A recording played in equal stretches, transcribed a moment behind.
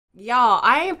Y'all,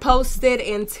 I ain't posted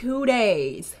in 2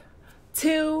 days.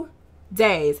 2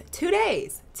 days. 2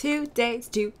 days. 2 days.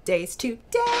 2 days. 2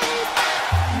 days.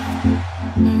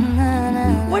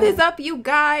 What is up, you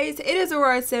guys? It is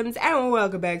Aurora Sims, and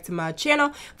welcome back to my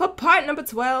channel for part number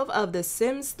 12 of The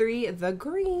Sims 3 The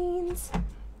Greens.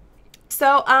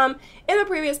 So, in the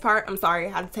previous part, I'm sorry, I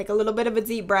had to take a little bit of a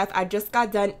deep breath. I just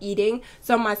got done eating,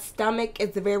 so my stomach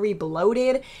is very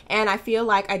bloated, and I feel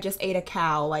like I just ate a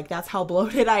cow. Like, that's how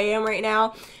bloated I am right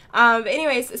now.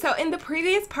 Anyways, so in the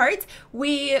previous part,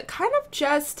 we kind of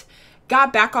just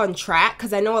got back on track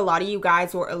because I know a lot of you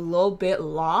guys were a little bit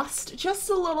lost, just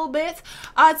a little bit.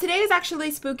 Today is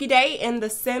actually spooky day in the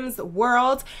Sims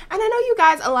world, and I know you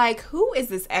guys are like, who is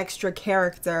this extra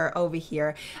character over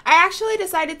here? I actually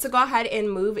decided to go ahead and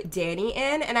move Danny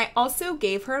in, and I also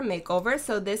gave her a makeover,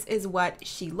 so this is what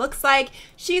she looks like.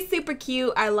 She's super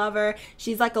cute. I love her.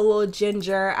 She's like a little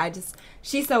ginger.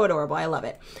 She's so adorable. I love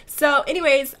it. So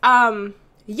anyways,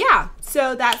 yeah,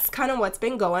 so that's kind of what's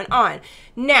been going on.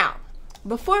 Now,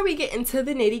 before we get into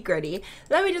the nitty-gritty,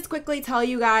 let me just quickly tell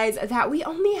you guys that we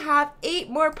only have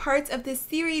 8 more parts of this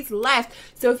series left.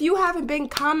 So if you haven't been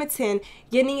commenting,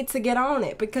 you need to get on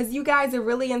it because you guys are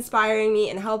really inspiring me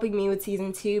and helping me with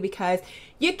season 2 because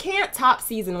you can't top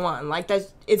season 1. Like,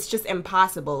 it's just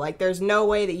impossible. Like, there's no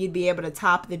way that you'd be able to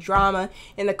top the drama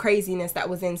and the craziness that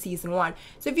was in season 1.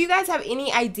 So if you guys have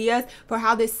any ideas for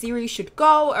how this series should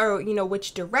go, or, you know,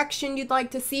 which direction you'd like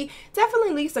to see,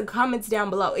 definitely leave some comments down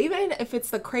below. Even if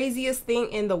it's the craziest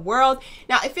thing in the world.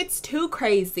 Now, if it's too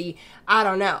crazy, I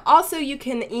don't know. Also, you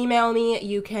can email me.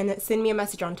 You can send me a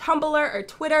message on Tumblr or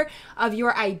Twitter of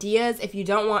your ideas if you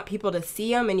don't want people to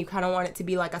see them and you kind of want it to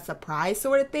be like a surprise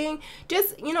sort of thing.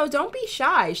 Just, you know, don't be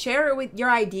shy. Share it with your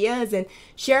ideas and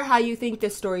share how you think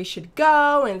this story should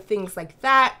go and things like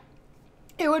that.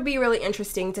 It would be really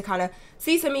interesting to kind of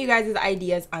see some of you guys'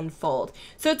 ideas unfold.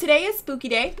 So today is spooky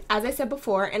day, as I said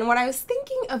before, and what I was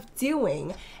thinking of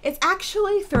doing is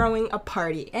actually throwing a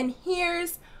party. And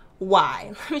here's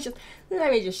why.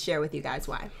 Let me just share with you guys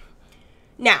why.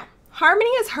 Now,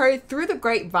 Harmony has heard through the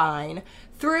grapevine,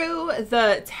 through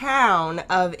the town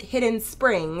of Hidden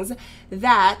Springs,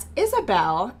 that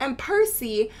Isabel and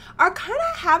Percy are kind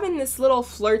of having this little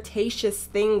flirtatious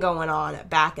thing going on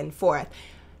back and forth.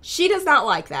 She does not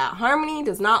like that. Harmony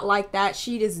does not like that.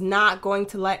 She is not going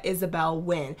to let Isabel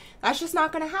win. That's just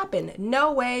not going to happen.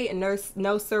 No way.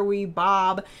 No siree,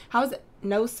 Bob. How's it?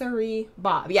 No siree,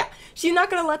 Bob. Yeah, she's not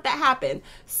going to let that happen.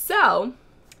 So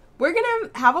we're going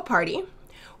to have a party.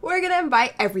 We're going to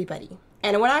invite everybody.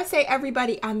 And when I say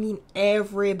everybody, I mean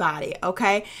everybody,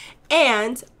 okay?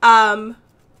 And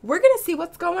we're going to see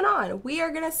what's going on. We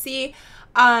are going to see,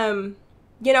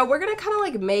 you know, we're going to kind of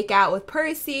like make out with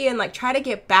Percy and like try to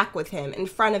get back with him in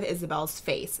front of Isabel's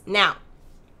face. Now,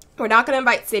 we're not going to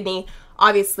invite Sydney,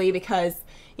 obviously, because,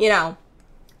 you know,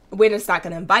 we're just not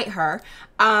going to invite her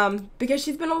because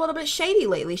she's been a little bit shady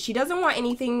lately. She doesn't want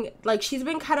anything, like she's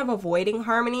been kind of avoiding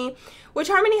Harmony, which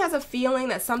Harmony has a feeling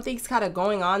that something's kind of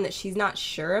going on that she's not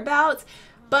sure about.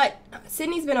 But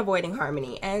Sydney's been avoiding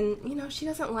Harmony, and, you know, she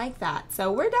doesn't like that.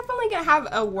 So we're definitely going to have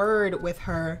a word with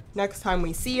her next time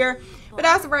we see her. But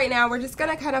as of right now, we're just going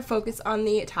to kind of focus on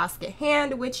the task at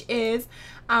hand, which is,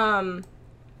 turn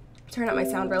up my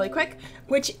sound really quick,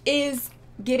 which is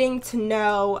getting to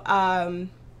know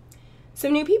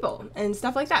some new people and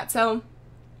stuff like that. So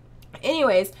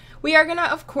anyways, we are going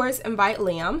to, of course, invite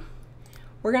Liam.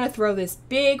 We're going to throw this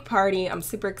big party. I'm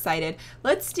super excited.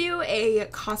 Let's do a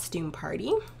costume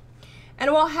party.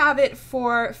 And we'll have it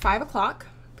for 5 o'clock.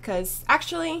 Because,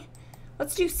 actually,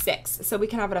 let's do 6. So we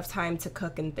can have enough time to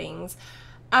cook and things.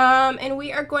 And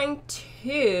we are going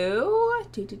to...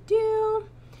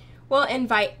 We'll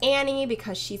invite Annie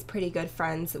because she's pretty good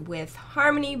friends with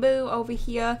Harmony Boo over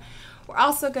here. We're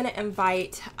also going to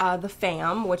invite the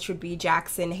fam, which would be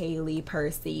Jackson, Haley,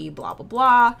 Percy, blah, blah,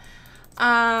 blah.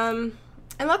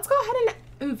 And let's go ahead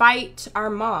and invite our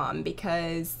mom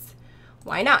because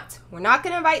why not? We're not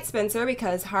going to invite Spencer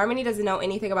because Harmony doesn't know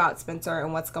anything about Spencer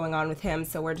and what's going on with him,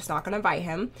 so we're just not going to invite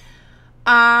him.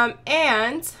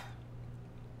 And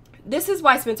this is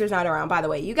why Spencer's not around, by the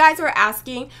way. You guys were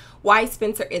asking why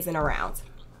Spencer isn't around.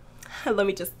 Let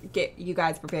me just get you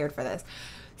guys prepared for this.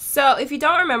 So if you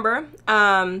don't remember,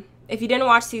 if you didn't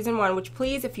watch season 1, which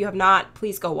please, if you have not,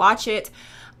 please go watch it.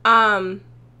 I'm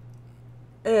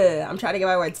trying to get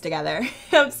my words together.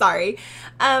 I'm sorry.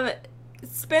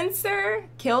 Spencer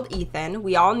killed Ethan.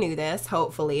 We all knew this,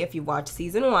 hopefully, if you watched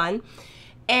season 1.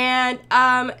 And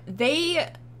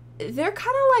they're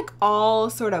kind of like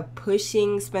all sort of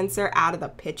pushing Spencer out of the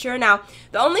picture. Now,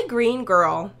 the only green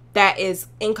girl that is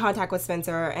in contact with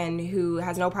Spencer and who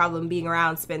has no problem being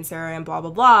around Spencer and blah, blah,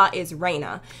 blah is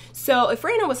Reina. So if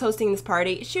Reina was hosting this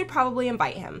party, she would probably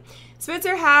invite him.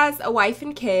 Spencer has a wife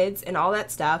and kids and all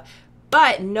that stuff,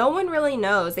 but no one really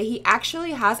knows that he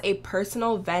actually has a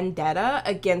personal vendetta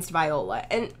against Viola.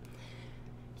 And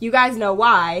you guys know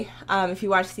why. If you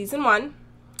watch season 1,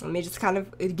 let me just kind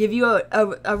of give you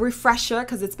a refresher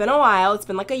because it's been a while. It's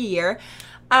been like a year.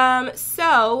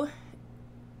 So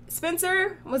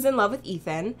Spencer was in love with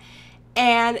Ethan,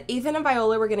 and Ethan and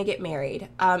Viola were going to get married.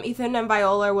 Ethan and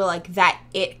Viola were like that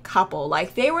it couple.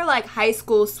 Like they were like high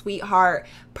school sweetheart,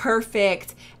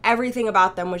 perfect. Everything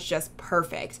about them was just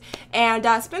perfect. And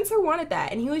Spencer wanted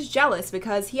that, and he was jealous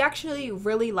because he actually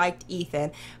really liked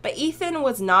Ethan. But Ethan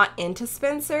was not into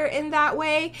Spencer in that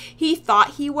way. He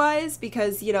thought he was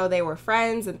because, you know, they were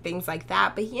friends and things like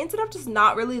that. But he ended up just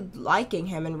not really liking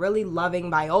him and really loving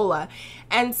Viola.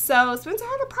 And so Spencer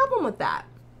had a problem with that.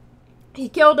 He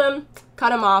killed him,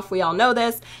 cut him off. We all know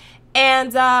this.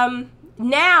 And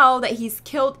now that he's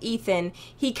killed Ethan,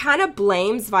 he kind of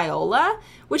blames Viola,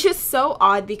 which is so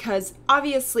odd because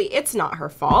obviously it's not her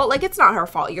fault. Like, it's not her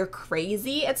fault you're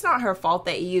crazy. It's not her fault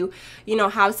that you know,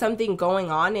 have something going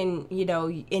on in, you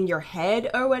know, in your head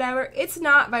or whatever. It's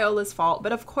not Viola's fault.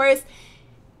 But of course,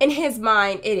 in his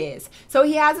mind, it is. So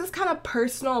he has this kind of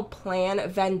personal plan,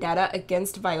 vendetta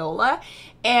against Viola.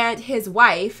 And his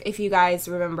wife, if you guys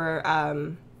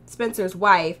remember, Spencer's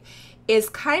wife, is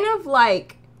kind of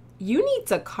like, you need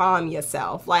to calm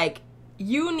yourself. Like,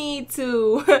 you need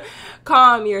to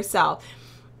calm yourself.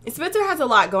 Spencer has a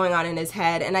lot going on in his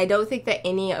head, and I don't think that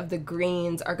any of the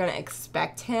Greens are going to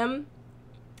expect him.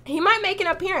 He might make an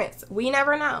appearance. We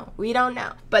never know. We don't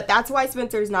know. But that's why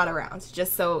Spencer's not around,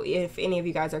 just so if any of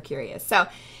you guys are curious. So,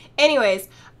 anyways,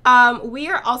 we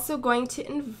are also going to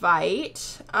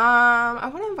invite, I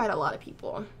want to invite a lot of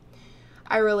people.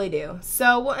 I really do.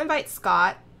 So, we'll invite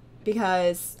Scott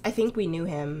because I think we knew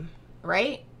him,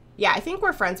 right? Yeah, I think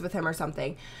we're friends with him or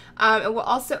something. And we'll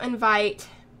also invite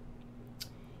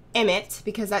Emmett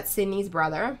because that's Sydney's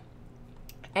brother.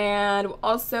 And we'll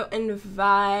also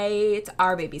invite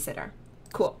our babysitter.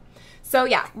 Cool. So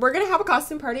yeah, we're going to have a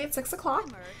costume party at 6 o'clock,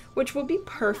 which will be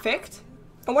perfect.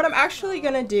 And what I'm actually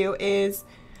going to do is,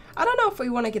 I don't know if we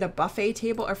want to get a buffet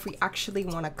table or if we actually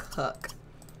want to cook.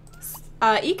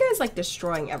 Ika is like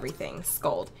destroying everything.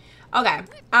 Scold. Okay.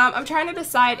 I'm trying to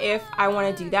decide if I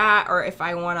want to do that or if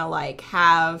I want to like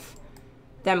have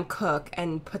them cook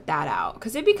and put that out.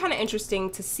 Because it'd be kind of interesting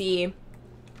to see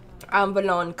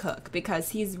Viola cook because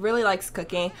he really likes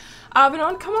cooking.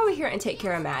 Viola, come over here and take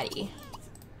care of Maddie.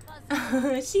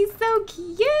 She's so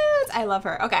cute. I love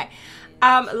her. Okay.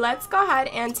 Let's go ahead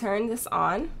and turn this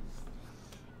on.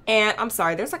 And I'm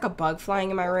sorry, there's like a bug flying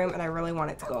in my room and I really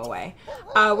want it to go away.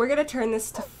 We're going to turn this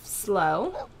to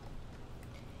slow.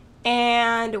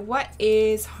 And what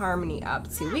is Harmony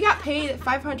up to? We got paid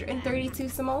 532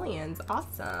 simoleons.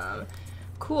 Awesome.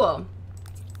 Cool.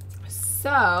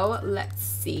 So, let's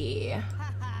see.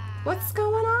 What's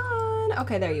going on?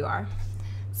 Okay, there you are.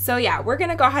 So, yeah, we're going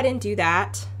to go ahead and do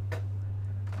that.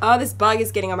 Oh, this bug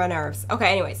is getting on my nerves.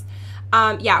 Okay, anyways.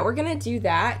 Yeah, we're going to do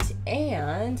that.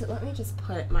 And let me just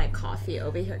put my coffee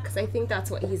over here because I think that's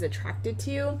what he's attracted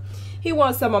to. He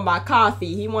wants some of my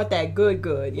coffee. He wants that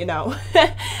good, you know.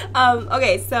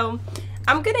 Okay, so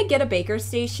I'm going to get a baker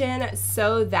station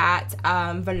so that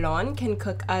Viola can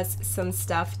cook us some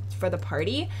stuff for the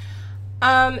party.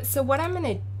 So what I'm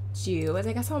going to do is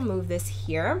I guess I'll move this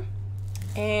here.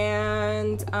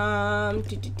 And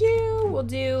we'll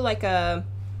do like a,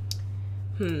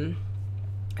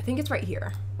 I think it's right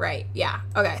here. Right, yeah.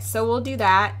 Okay, so we'll do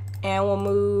that. And we'll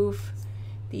move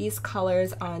these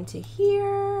colors onto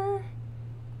here.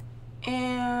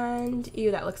 And, ew,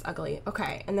 that looks ugly.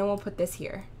 Okay, and then we'll put this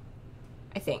here.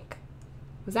 I think.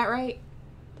 Was that right?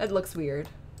 That looks weird.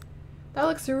 That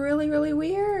looks really, really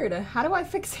weird. How do I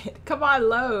fix it? Come on,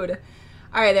 load.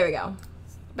 All right, there we go.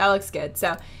 That looks good.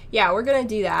 So, yeah, we're going to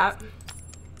do that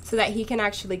so that he can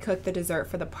actually cook the dessert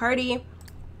for the party.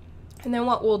 And then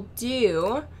what we'll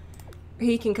do,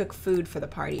 he can cook food for the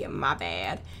party. My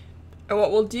bad. And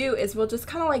what we'll do is we'll just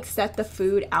kind of like set the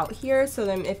food out here so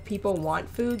then if people want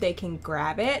food, they can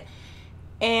grab it.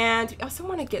 And we also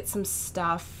want to get some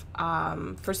stuff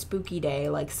for Spooky Day,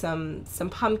 like some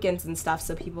pumpkins and stuff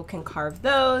so people can carve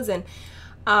those. And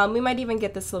we might even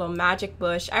get this little magic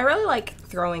bush. I really like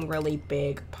throwing really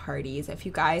big parties, if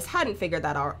you guys hadn't figured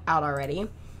that out already.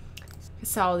 We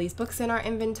saw all these books in our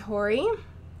inventory.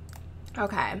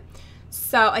 Okay,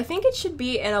 so I think it should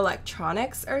be in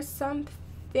electronics or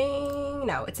something.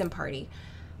 No, it's in party.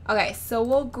 Okay, so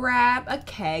we'll grab a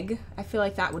keg. I feel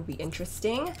like that would be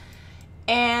interesting.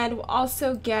 And we'll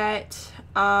also get,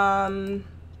 we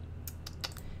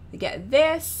get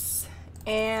this,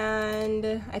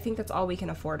 and I think that's all we can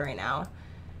afford right now.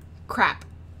 Crap.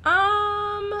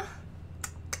 I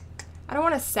don't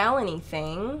want to sell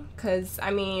anything, because,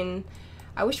 I mean,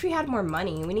 I wish we had more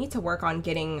money. We need to work on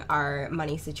getting our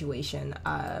money situation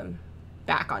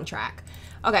back on track.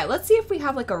 Okay, let's see if we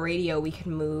have like a radio we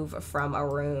can move from a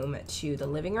room to the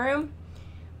living room,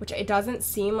 which it doesn't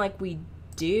seem like we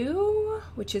do,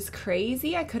 which is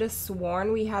crazy. I could have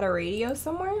sworn we had a radio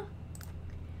somewhere,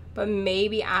 but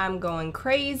maybe I'm going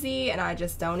crazy and I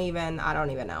just don't even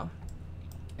know.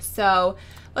 So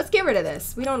let's get rid of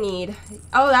this. We don't need,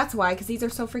 oh, that's why, because these are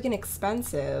so freaking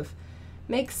expensive.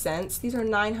 Makes sense. These are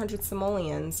 900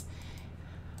 simoleons.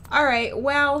 All right,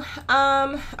 well,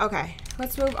 okay,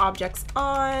 let's move objects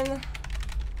on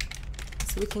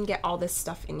so we can get all this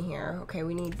stuff in here. Okay,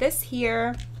 we need this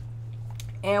here.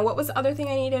 And what was the other thing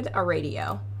I needed? A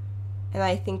radio. And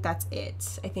I think that's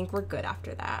it. I think we're good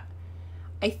after that.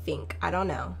 I think. I don't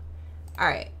know. All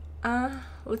right,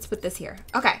 let's put this here.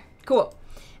 Okay, cool.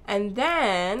 And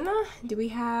then, do we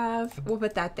have, we'll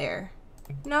put that there.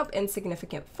 Nope,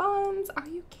 insignificant funds. Are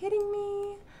you kidding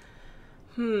me?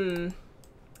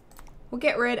 We'll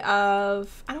get rid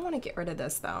of, I don't want to get rid of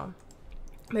this though.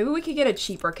 Maybe we could get a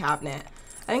cheaper cabinet.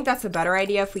 I think that's a better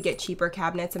idea if we get cheaper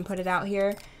cabinets and put it out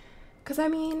here. Because I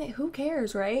mean, who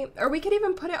cares, right? Or we could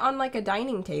even put it on like a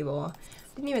dining table.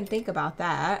 Didn't even think about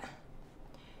that.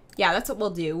 Yeah, that's what we'll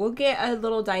do. We'll get a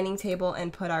little dining table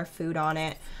and put our food on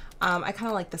it. I kind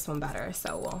of like this one better,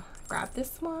 so we'll grab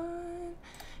this one,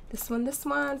 this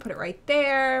one, put it right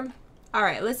there. All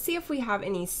right, let's see if we have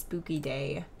any spooky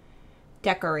day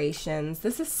decorations.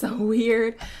 This is so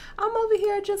weird. I'm over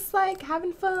here just like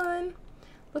having fun,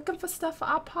 looking for stuff for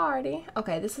our party.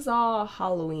 Okay, this is all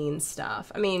Halloween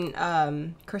stuff. I mean,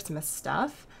 Christmas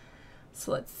stuff.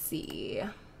 So let's see.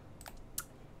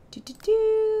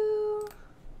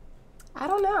 I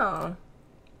don't know.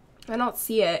 I don't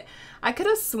see it. I could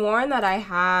have sworn that I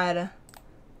had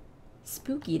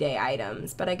spooky day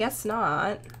items, but I guess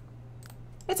not.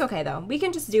 It's okay though. We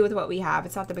can just do with what we have.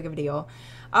 It's not that big of a deal.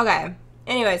 Okay.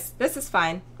 Anyways, this is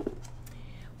fine.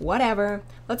 Whatever.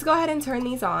 Let's go ahead and turn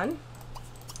these on.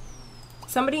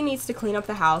 Somebody needs to clean up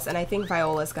the house, and I think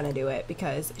Viola's gonna do it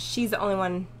because she's the only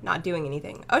one not doing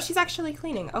anything. Oh, she's actually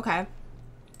cleaning. Okay.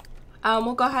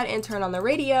 We'll go ahead and turn on the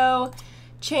radio,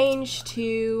 change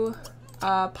to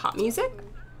pop music,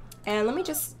 and let me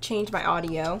just change my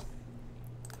audio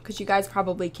because you guys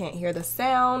probably can't hear the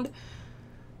sound,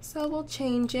 so we'll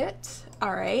change it.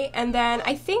 All right, and then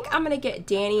I think I'm gonna get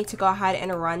Danny to go ahead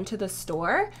and run to the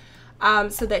store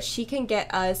so that she can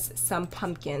get us some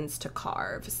pumpkins to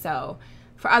carve, so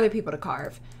for other people to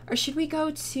carve. Or should we go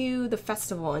to the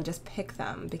festival and just pick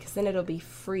them, because then it'll be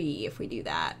free if we do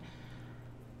that.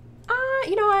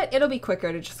 You know what? It'll be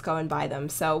quicker to just go and buy them.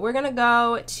 So we're gonna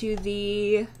go to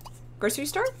the grocery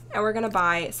store and we're gonna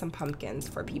buy some pumpkins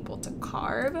for people to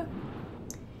carve.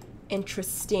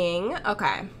 Interesting.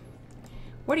 Okay.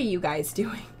 What are you guys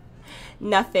doing?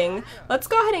 Nothing. Let's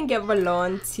go ahead and get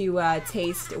Valon to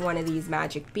taste one of these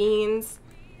magic beans.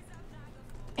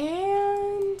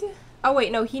 And, oh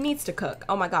wait, no, he needs to cook.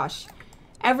 Oh my gosh.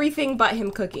 Everything but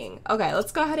him cooking. Okay,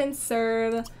 let's go ahead and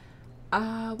serve,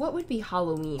 what would be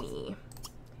Halloween-y?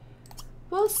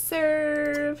 We'll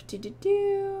serve,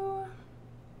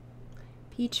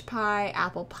 peach pie,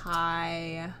 apple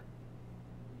pie.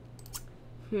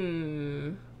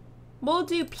 We'll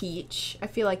do peach. I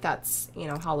feel like that's, you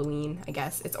know, Halloween, I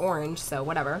guess. It's orange, so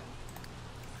whatever.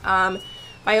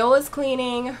 Viola's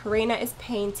cleaning. Reina is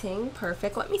painting.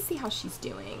 Perfect. Let me see how she's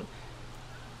doing.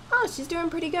 Oh, she's doing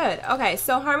pretty good. Okay,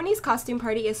 so Harmony's costume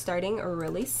party is starting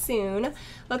really soon.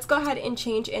 Let's go ahead and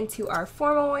change into our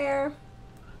formal wear.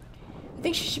 I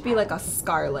think she should be like a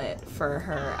scarlet for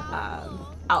her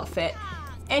outfit.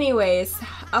 Anyways,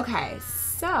 okay,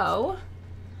 so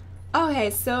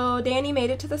Danny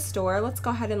made it to the store. Let's go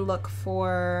ahead and look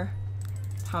for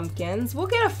pumpkins. We'll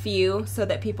get a few so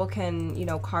that people can, you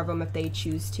know, carve them if they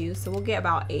choose to. So we'll get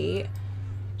about 8.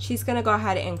 She's gonna go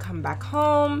ahead and come back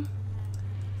home.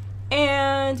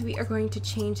 And we are going to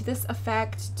change this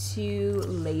effect to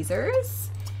lasers.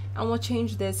 And we'll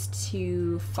change this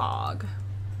to fog.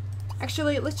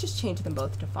 Actually, let's just change them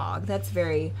both to fog. That's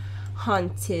very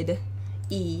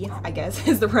haunted-y, I guess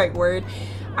is the right word.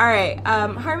 All right,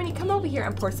 Harmony, come over here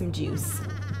and pour some juice.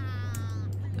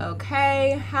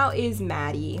 Okay, how is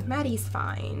Maddie? Maddie's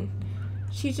fine.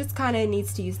 She just kind of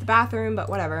needs to use the bathroom, but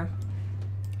whatever.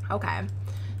 Okay,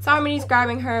 so Harmony's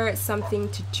grabbing her something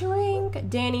to drink.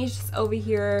 Danny's just over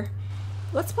here.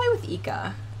 Let's play with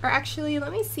Ika. Or actually,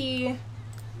 let me see.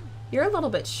 You're a little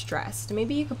bit stressed.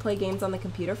 Maybe you could play games on the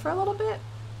computer for a little bit.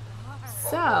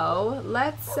 So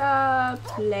let's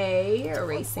play a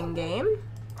racing game.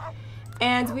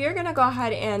 And we are going to go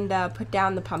ahead and put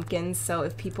down the pumpkins, so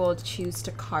if people choose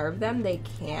to carve them, they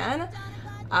can.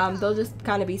 They'll just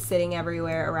kind of be sitting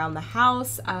everywhere around the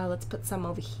house. Let's put some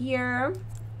over here.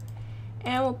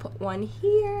 And we'll put one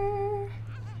here.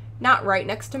 Not right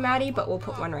next to Maddie, but we'll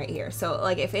put one right here. So,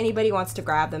 like, if anybody wants to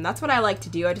grab them, that's what I like to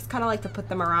do. I just kind of like to put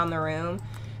them around the room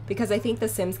because I think the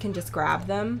Sims can just grab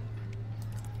them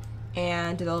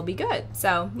and they'll be good.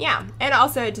 So, yeah. And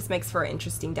also, it just makes for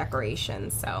interesting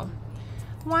decoration. So,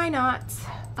 why not?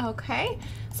 Okay.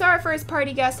 So, our first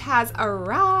party guest has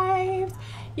arrived.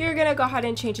 You're going to go ahead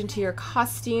and change into your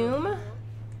costume.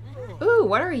 Ooh,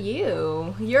 what are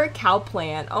you? You're a cow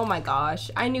plant. Oh my gosh.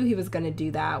 I knew he was going to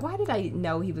do that. Why did I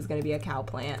know he was going to be a cow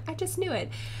plant? I just knew it.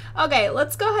 Okay,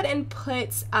 let's go ahead and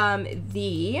put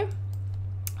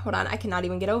hold on, I cannot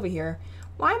even get over here.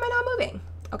 Why am I not moving?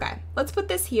 Okay, let's put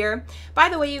this here. By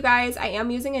the way, you guys, I am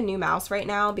using a new mouse right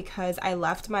now because I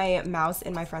left my mouse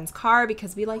in my friend's car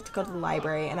because we like to go to the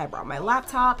library and I brought my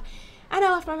laptop and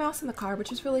I left my mouse in the car,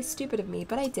 which is really stupid of me,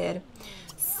 but I did.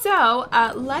 So,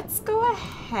 let's go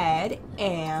ahead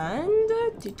and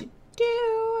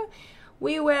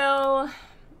we will,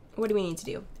 what do we need to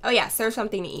do? Oh yeah, serve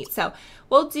something to eat. So,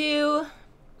 we'll do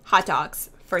hot dogs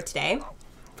for today,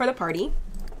 for the party.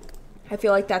 I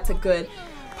feel like that's a good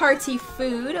party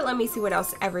food. Let me see what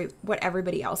else what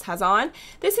everybody else has on.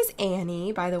 This is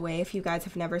Annie, by the way, if you guys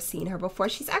have never seen her before.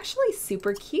 She's actually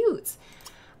super cute.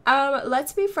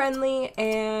 Let's be friendly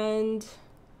and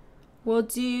we'll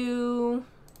do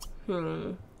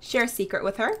share a secret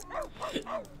with her.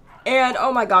 And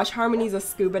oh my gosh, Harmony's a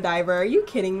scuba diver. Are you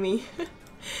kidding me?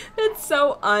 That's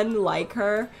so unlike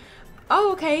her.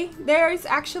 Oh, okay. There's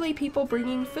actually people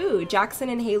bringing food. Jackson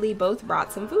and Haley both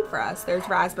brought some food for us. There's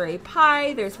raspberry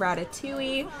pie. There's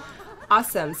ratatouille.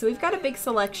 Awesome. So we've got a big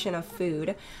selection of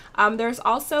food. There's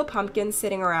also pumpkins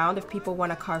sitting around if people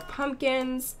want to carve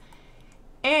pumpkins.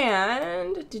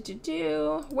 And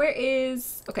where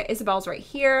is, okay, Isabel's right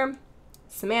here.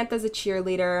 Samantha's a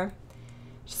cheerleader.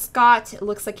 Scott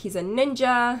looks like he's a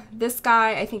ninja. This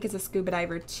guy I think is a scuba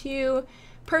diver too.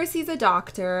 Percy's a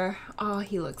doctor. Oh,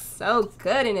 he looks so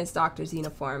good in his doctor's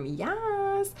uniform.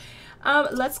 Yes.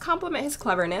 Let's compliment his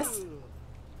cleverness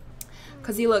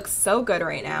because he looks so good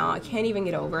right now. I can't even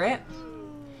get over it.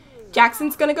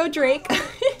 Jackson's gonna go drink.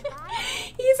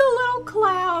 He's a little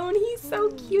clown. He's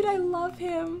so cute. I love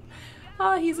him.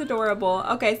 Oh, he's adorable.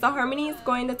 Okay, so Harmony is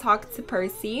going to talk to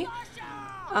Percy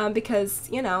because,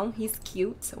 you know, he's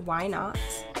cute. Why not?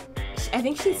 I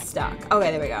think she's stuck.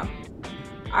 Okay, there we go.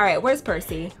 All right, where's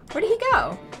Percy? Where did he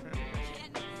go?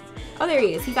 Oh, there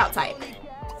he is. He's outside.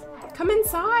 Come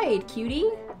inside, cutie.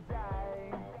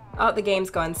 Oh, the game's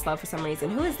going slow for some reason.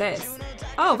 Who is this?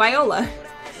 Oh, Viola.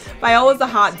 Viola's a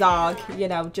hot dog, you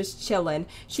know, just chilling.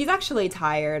 She's actually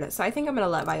tired, so I think I'm gonna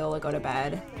let Viola go to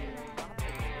bed.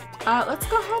 Let's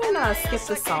go ahead and skip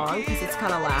the song because it's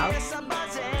kind of loud.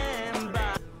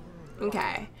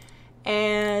 Okay.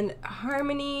 And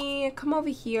Harmony, come over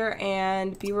here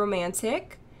and be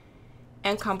romantic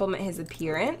and compliment his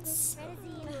appearance.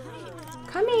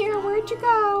 Come here, where'd you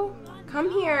go?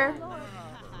 Come here.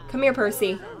 Come here,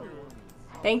 Percy.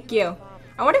 Thank you.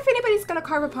 I wonder if anybody's gonna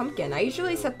carve a pumpkin. I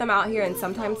usually set them out here and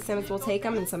sometimes Sims will take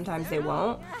them and sometimes they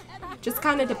won't. Just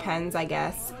kind of depends, I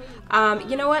guess.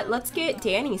 You know what? Let's get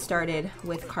Danny started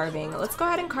with carving. Let's go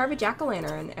ahead and carve a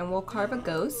jack-o'-lantern and we'll carve a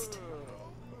ghost.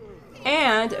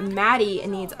 And Maddie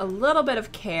needs a little bit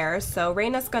of care, so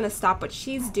Reina's gonna stop what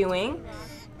she's doing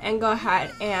and go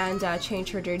ahead and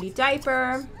change her dirty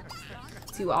diaper,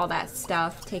 do all that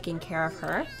stuff, taking care of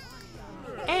her.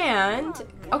 And,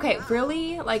 okay,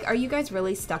 really? Like, are you guys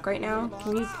really stuck right now?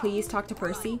 Can you please talk to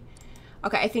Percy?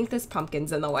 Okay, I think this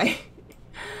pumpkin's in the way.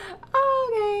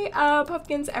 Okay,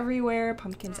 pumpkins everywhere,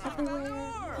 pumpkins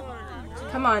everywhere.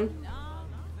 Come on.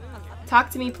 Talk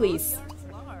to me, please.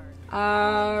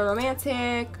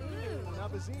 Romantic.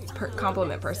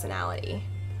 Compliment personality.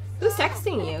 Who's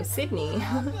texting you? Sydney.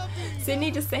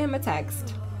 Sydney just sent him a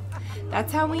text.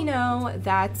 That's how we know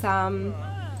that,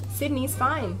 Sydney's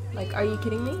fine. Like, are you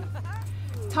kidding me?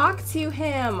 Talk to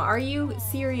him. Are you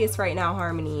serious right now,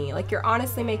 Harmony? Like, you're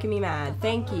honestly making me mad.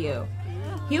 Thank you.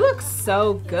 He looks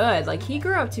so good. Like, he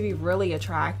grew up to be really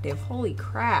attractive. Holy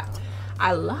crap.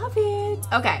 I love it.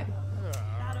 Okay.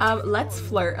 Let's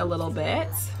flirt a little bit.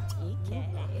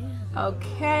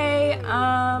 Okay.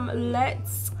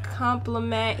 Let's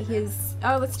compliment his...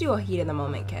 Oh, let's do a heat of the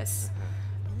moment kiss.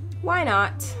 Why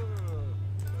not?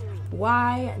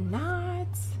 Why not?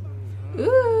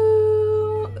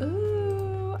 Ooh,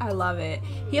 ooh, I I love it.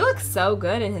 He looks so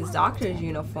good in his doctor's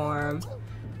uniform.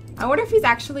 I wonder if he's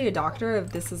actually a doctor,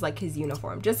 if this is like his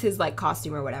uniform, just his like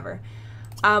costume or whatever.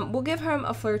 We'll give him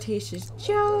a flirtatious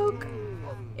joke.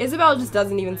 Isabel just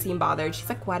doesn't even seem bothered. She's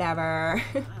like, whatever.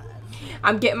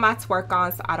 I'm getting my twerk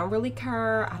on, so I don't really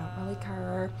care. I don't really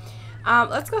care.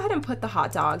 Let's go ahead and put the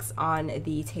hot dogs on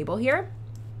the table here.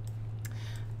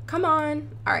 Come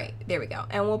on. All right, there we go.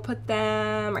 And we'll put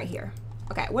them right here.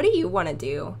 Okay, what do you want to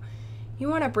do? You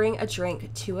want to bring a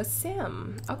drink to a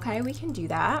sim. Okay, we can do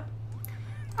that.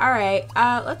 All right,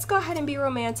 let's go ahead and be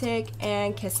romantic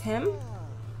and kiss him.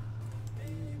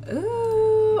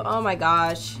 Ooh, oh my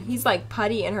gosh. He's like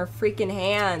putty in her freaking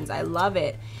hands. I love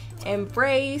it.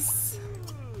 Embrace.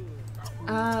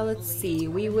 Let's see.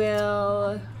 We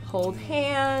will hold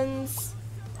hands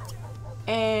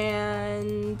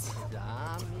and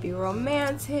be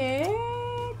romantic.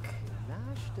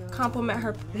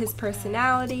 Compliment his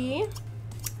personality.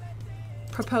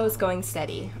 Propose going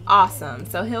steady. Awesome.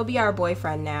 So he'll be our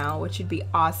boyfriend now, which would be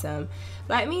awesome.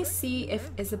 Let me see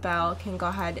if Isabel can go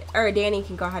ahead, or Danny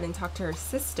can go ahead and talk to her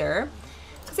sister,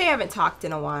 because they haven't talked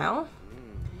in a while.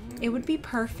 It would be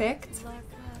perfect.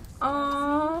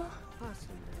 Aww.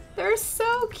 They're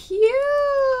so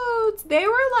cute. They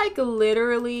were like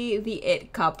literally the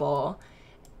it couple.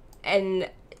 And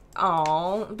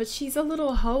aw, but she's a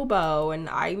little hobo, and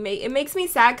it makes me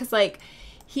sad because like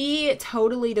he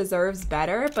totally deserves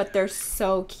better, but they're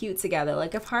so cute together.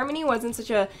 Like if Harmony wasn't such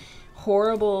a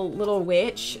horrible little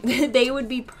witch, they would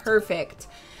be perfect.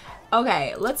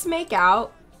 Okay, let's make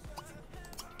out.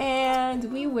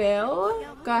 And we will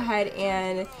go ahead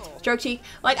and stroke cheek.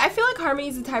 Like, I feel like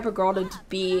Harmony's the type of girl to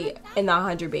be in the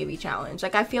 100 Baby Challenge.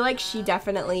 Like, I feel like she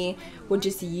definitely would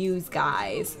just use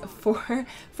guys for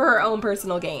her own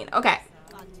personal gain. Okay.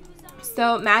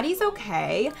 So, Maddie's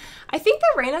okay. I think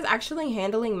that Reina's actually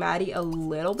handling Maddie a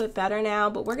little bit better now,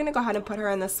 but we're going to go ahead and put her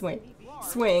in the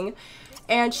swing.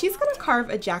 And she's going to carve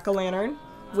a jack-o'-lantern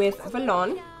with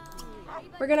Vallon.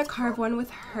 We're going to carve one with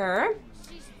her.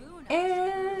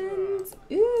 And,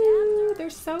 ooh, they're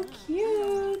so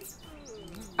cute.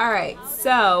 All right,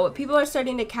 so people are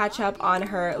starting to catch up on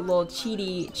her little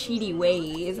cheaty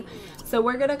ways. So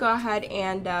we're gonna go ahead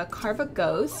and carve a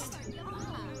ghost.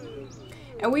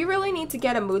 And we really need to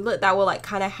get a moodlet that will like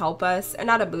kind of help us, or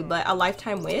not a moodlet, a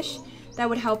lifetime wish that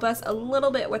would help us a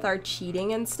little bit with our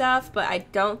cheating and stuff. But I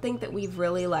don't think that we've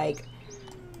really like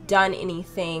done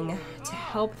anything to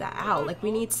help that out. Like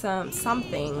we need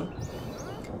something.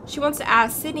 She wants to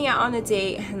ask Sydney out on a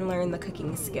date and learn the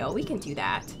cooking skill. We can do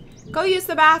that. Go use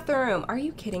the bathroom. Are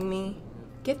you kidding me?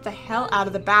 Get the hell out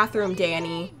of the bathroom,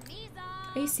 Danny.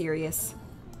 Are you serious?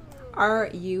 Are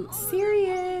you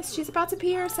serious? She's about to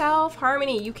pee herself.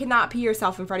 Harmony, you cannot pee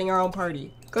yourself in front of your own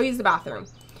party. Go use the bathroom.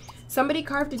 Somebody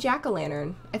carved a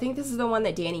jack-o'-lantern. I think this is the one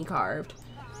that Danny carved.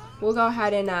 We'll go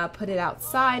ahead and put it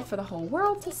outside for the whole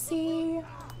world to see.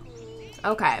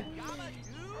 Okay.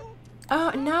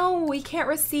 Oh, no, we can't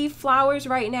receive flowers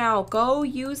right now. Go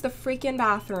use the freaking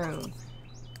bathroom.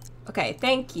 Okay,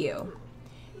 thank you.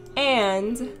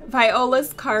 And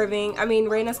Reina's carving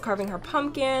her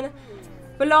pumpkin.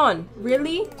 Vallon,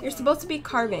 really? You're supposed to be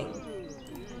carving.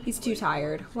 He's too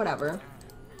tired. Whatever.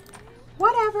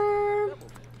 Whatever.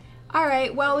 All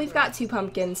right, well, we've got 2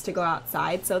 pumpkins to go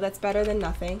outside, so that's better than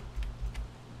nothing.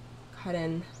 Go ahead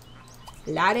and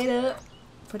light it up.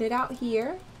 Put it out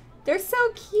here. They're so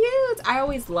cute. I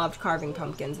always loved carving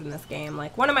pumpkins in this game.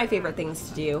 Like, one of my favorite things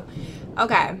to do.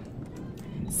 Okay.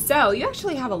 So, you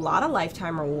actually have a lot of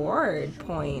lifetime reward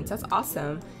points. That's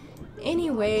awesome.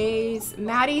 Anyways,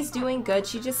 Maddie's doing good.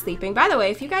 She's just sleeping. By the way,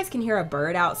 if you guys can hear a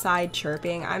bird outside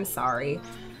chirping, I'm sorry.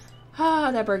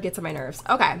 Oh, that bird gets on my nerves.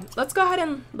 Okay, let's go ahead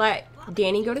and let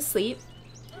Danny go to sleep.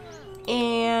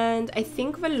 And I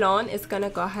think Vallon is going to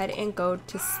go ahead and go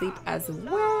to sleep as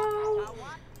well,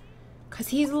 because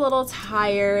he's a little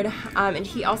tired, and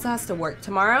he also has to work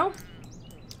tomorrow.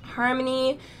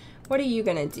 Harmony, what are you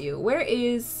gonna do? Where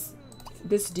is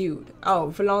this dude? Oh,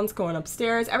 Vallon's going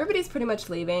upstairs. Everybody's pretty much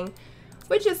leaving,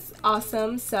 which is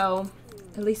awesome. So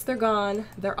at least they're gone.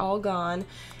 They're all gone.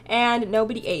 And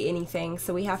nobody ate anything,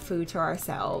 so we have food to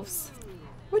ourselves,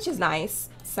 which is nice.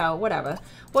 So whatever.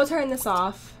 We'll turn this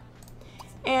off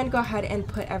and go ahead and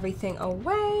put everything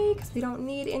away, because we don't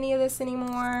need any of this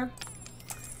anymore.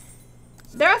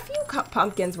 There are a few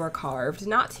pumpkins were carved,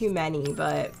 not too many,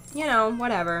 but, you know,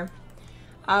 whatever.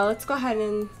 Let's go ahead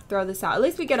and throw this out. At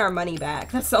least we get our money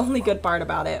back. That's the only good part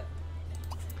about it.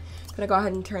 Gonna go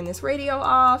ahead and turn this radio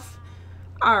off.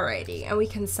 Alrighty, and we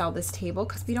can sell this table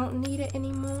because we don't need it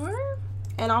anymore.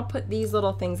 And I'll put these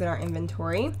little things in our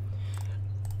inventory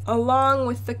along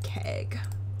with the keg.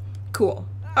 Cool.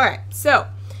 All right, so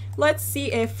let's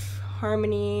see if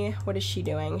Harmony, what is she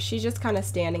doing? She's just kind of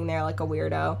standing there like a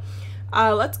weirdo.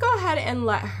 Let's go ahead and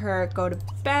let her go to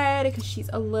bed because she's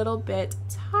a little bit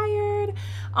tired.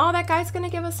 Oh, that guy's gonna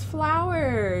give us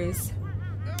flowers.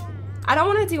 I don't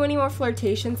want to do any more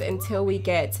flirtations until we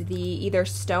get the either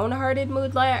stone-hearted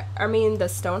the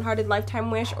stone-hearted lifetime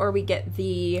wish, or we get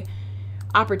the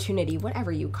opportunity, whatever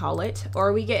you call it,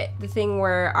 or we get the thing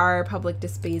where our public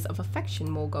displays of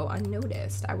affection will go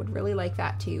unnoticed. I would really like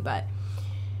that too, but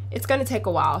it's gonna take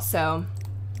a while. So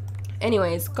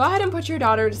anyways, go ahead and put your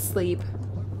daughter to sleep.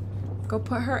 Go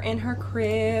put her in her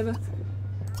crib,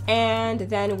 and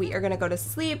then we are gonna go to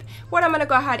sleep. What I'm gonna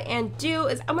go ahead and do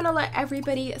is I'm gonna let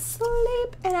everybody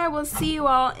sleep, and I will see you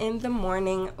all in the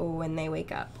morning when they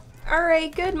wake up.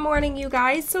 Alright, good morning, you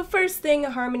guys. So first thing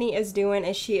Harmony is doing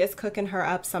is she is cooking her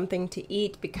up something to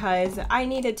eat because I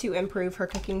needed to improve her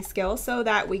cooking skills so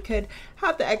that we could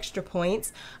have the extra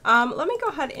points. Let me go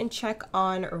ahead and check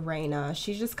on Reina.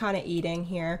 She's just kind of eating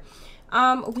here.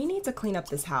 We need to clean up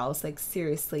this house. Like,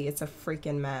 seriously, it's a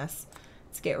freaking mess.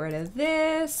 Let's get rid of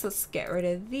this. Let's get rid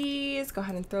of these. Go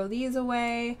ahead and throw these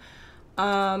away.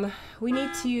 We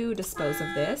need to dispose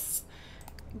of this.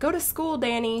 Go to school,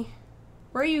 Danny.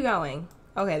 Where are you going?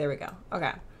 Okay, there we go.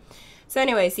 Okay. So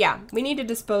anyways, yeah, we need to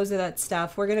dispose of that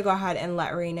stuff. We're going to go ahead and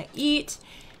let Reina eat.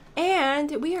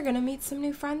 And we are going to meet some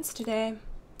new friends today.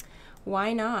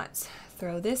 Why not?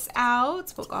 Throw this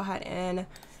out. We'll go ahead and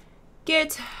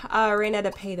get Reina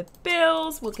to pay the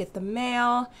bills. We'll get the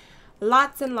mail.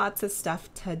 Lots and lots of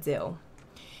stuff to do.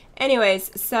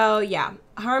 Anyways, so yeah,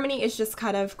 Harmony is just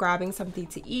kind of grabbing something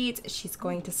to eat. She's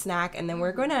going to snack, and then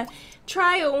we're going to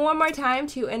try one more time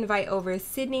to invite over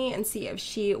Sydney and see if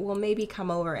she will maybe come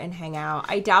over and hang out.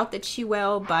 I doubt that she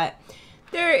will, but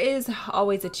there is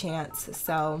always a chance,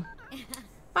 so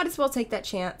might as well take that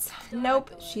chance. Nope,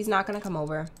 she's not going to come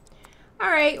over. All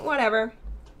right, whatever.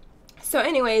 So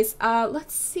anyways,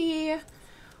 let's see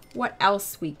what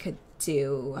else we could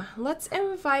do. Let's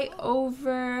invite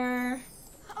over...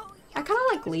 I kind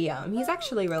of like Liam. He's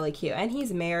actually really cute, and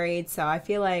he's married, so I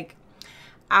feel like,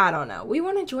 I don't know. We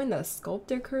want to join the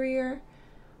sculptor career.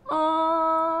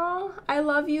 Aww, I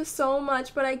love you so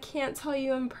much, but I can't tell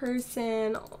you in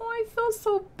person. Oh, I feel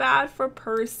so bad for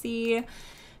Percy.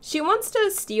 She wants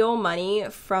to steal money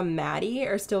from Maddie,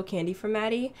 or steal candy from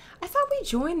Maddie. I thought we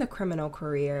joined the criminal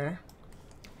career.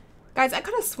 Guys, I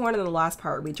could have sworn in the last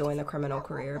part we joined the criminal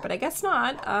career, but I guess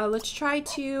not. Let's try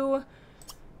to...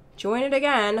 join it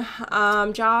again.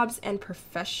 Jobs and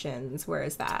professions. Where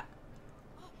is that?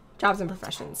 Jobs and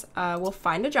professions. We'll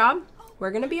find a job.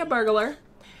 We're going to be a burglar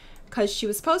because she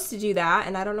was supposed to do that,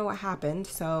 and I don't know what happened.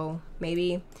 So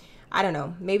maybe, I don't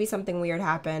know. Maybe something weird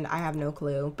happened. I have no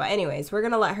clue. But anyways, we're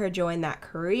going to let her join that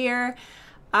career.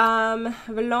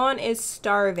 Valon is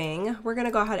starving. We're going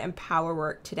to go ahead and power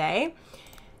work today.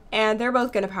 And they're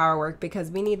both going to power work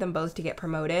because we need them both to get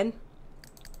promoted.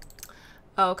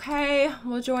 Okay,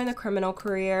 we'll join the criminal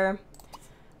career.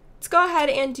 Let's go ahead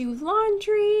and do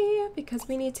laundry because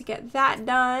we need to get that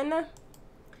done.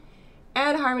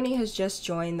 And Harmony has just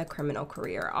joined the criminal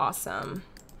career. Awesome.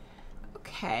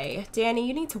 Okay, Danny,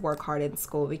 you need to work hard in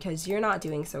school because you're not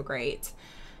doing so great.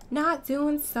 Not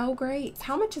doing so great.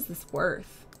 How much is this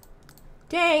worth?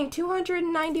 Dang,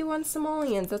 291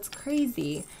 simoleons. That's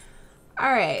crazy.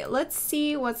 All right, let's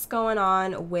see what's going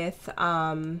on with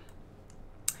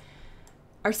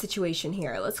our situation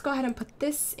here. Let's go ahead and put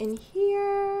this in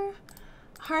here.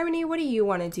 Harmony, what do you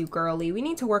want to do, girly? We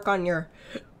need to work on your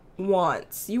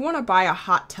wants. You want to buy a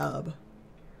hot tub.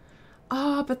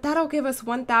 Oh, but that'll give us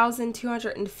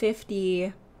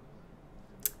 1,250.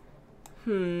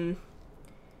 I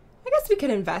guess we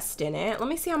could invest in it. Let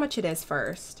me see how much it is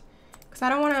first. Because I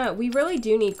don't want to... we really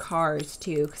do need cars,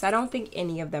 too. Because I don't think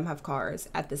any of them have cars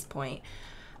at this point.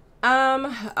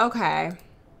 Okay.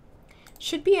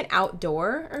 Should be an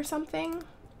outdoor or something.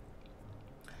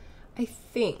 I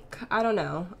think. I don't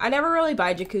know. I never really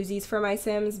buy jacuzzis for my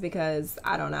Sims because,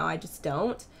 I don't know, I just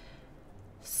don't.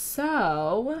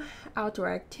 So, outdoor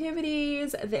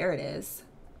activities. There it is.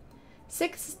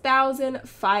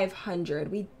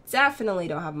 6,500. We definitely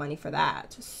don't have money for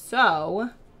that. So,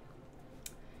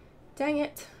 dang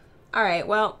it. All right,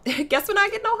 well, guess we're not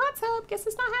getting no hot tub. Guess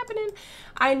it's not happening.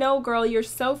 I know, girl, you're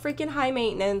so freaking high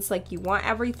maintenance. Like, you want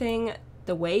everything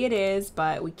the way it is,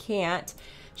 but we can't.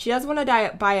 She does want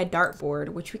to buy a dartboard,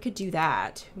 which we could do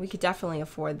that. We could definitely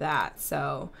afford that.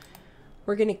 So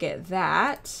we're going to get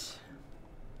that.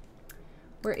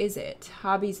 Where is it?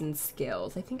 Hobbies and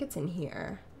skills. I think it's in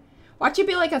here. Watch it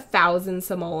be like 1,000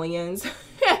 simoleons.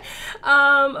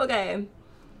 Okay.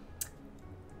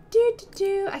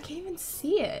 I can't even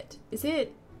see it. Is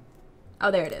it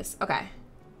Oh, there it is. Okay.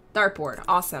 Dartboard.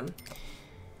 Awesome.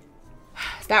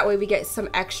 That way we get some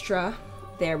extra.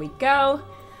 There we go.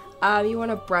 You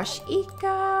want to brush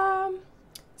Ika.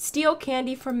 Steal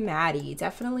candy from Maddie.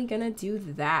 Definitely gonna do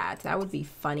that. That would be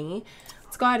funny.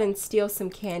 Let's go ahead and steal some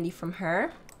candy from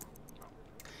her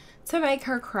to make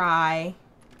her cry.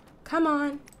 Come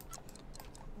on.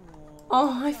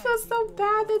 Oh, I feel so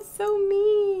bad. That's so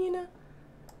mean.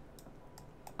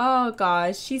 Oh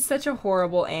gosh, she's such a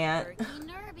horrible aunt.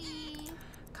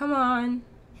 Come on.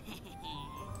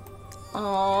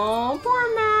 Oh,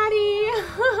 poor Maddie.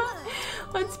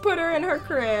 Let's put her in her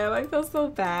crib. I feel so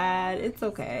bad. It's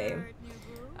okay.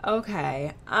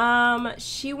 Okay.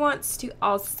 She wants to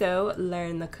also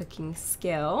learn the cooking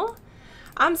skill.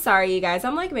 I'm sorry, you guys.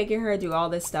 I'm like making her do all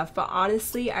this stuff, but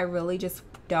honestly, I really just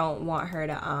don't want her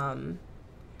to,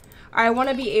 I want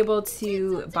to be able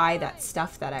to buy that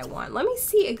stuff that I want. Let me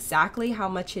see exactly how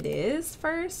much it is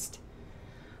first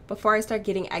before I start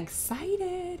getting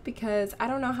excited, because I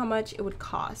don't know how much it would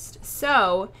cost.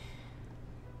 So,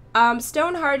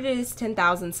 Stone-Hearted is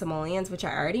 10,000 simoleons, which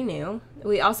I already knew.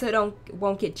 We also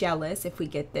won't get jealous if we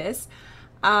get this.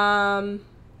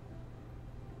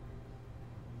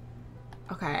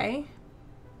 Okay.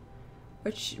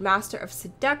 Which Master of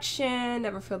Seduction,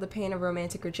 never feel the pain of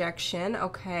romantic rejection.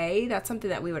 Okay, that's something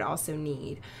that we would also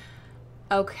need.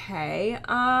 Okay,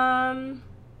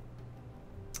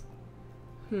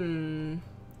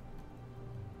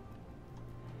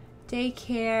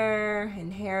 Daycare,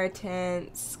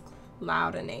 Inheritance,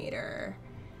 Cloudinator,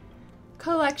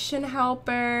 Collection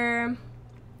Helper,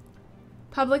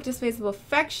 Public Displays of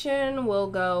Affection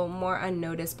will go more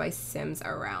unnoticed by Sims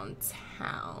around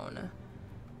town.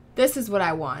 This is what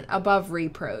I want, above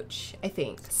reproach, I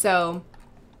think. So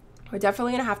we're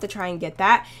definitely gonna have to try and get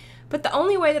that. But the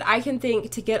only way that I can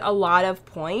think to get a lot of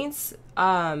points,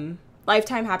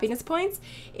 lifetime happiness points,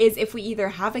 is if we either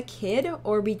have a kid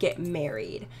or we get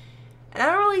married. And I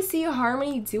don't really see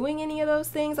Harmony doing any of those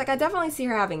things. Like, I definitely see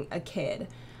her having a kid.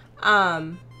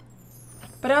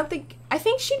 But I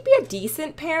think she'd be a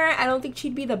decent parent. I don't think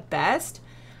she'd be the best.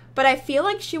 But I feel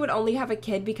like she would only have a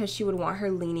kid because she would want her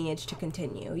lineage to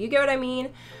continue. You get what I mean?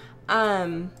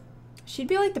 She'd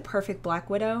be like the perfect Black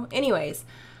Widow. Anyways,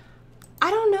 I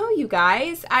don't know, you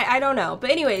guys. I don't know. But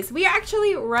anyways, we are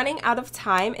actually running out of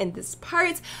time in this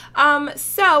part.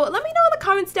 So let me know in the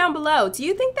comments down below. Do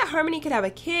you think that Harmony could have a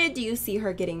kid? Do you see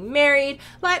her getting married?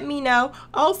 Let me know.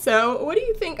 Also, what do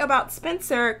you think about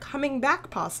Spencer coming back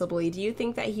possibly? Do you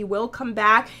think that he will come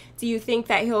back? Do you think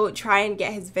that he'll try and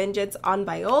get his vengeance on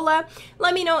Viola?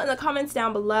 Let me know in the comments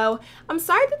down below. I'm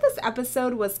sorry that this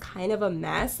episode was kind of a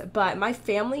mess, but my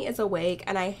family is awake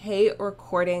and I hate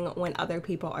recording when other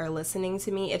people are listening to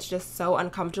me. It's just so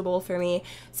uncomfortable for me.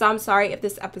 So I'm sorry if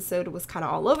this episode was kind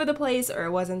of all over the place or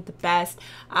it wasn't the best.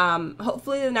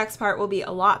 Hopefully the next part will be a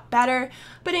lot better.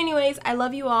 But anyways, I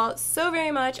love you all so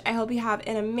very much. I hope you have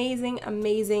an amazing,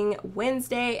 amazing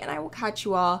Wednesday, and I will catch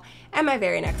you all in my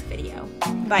very next video.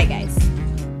 Bye, guys.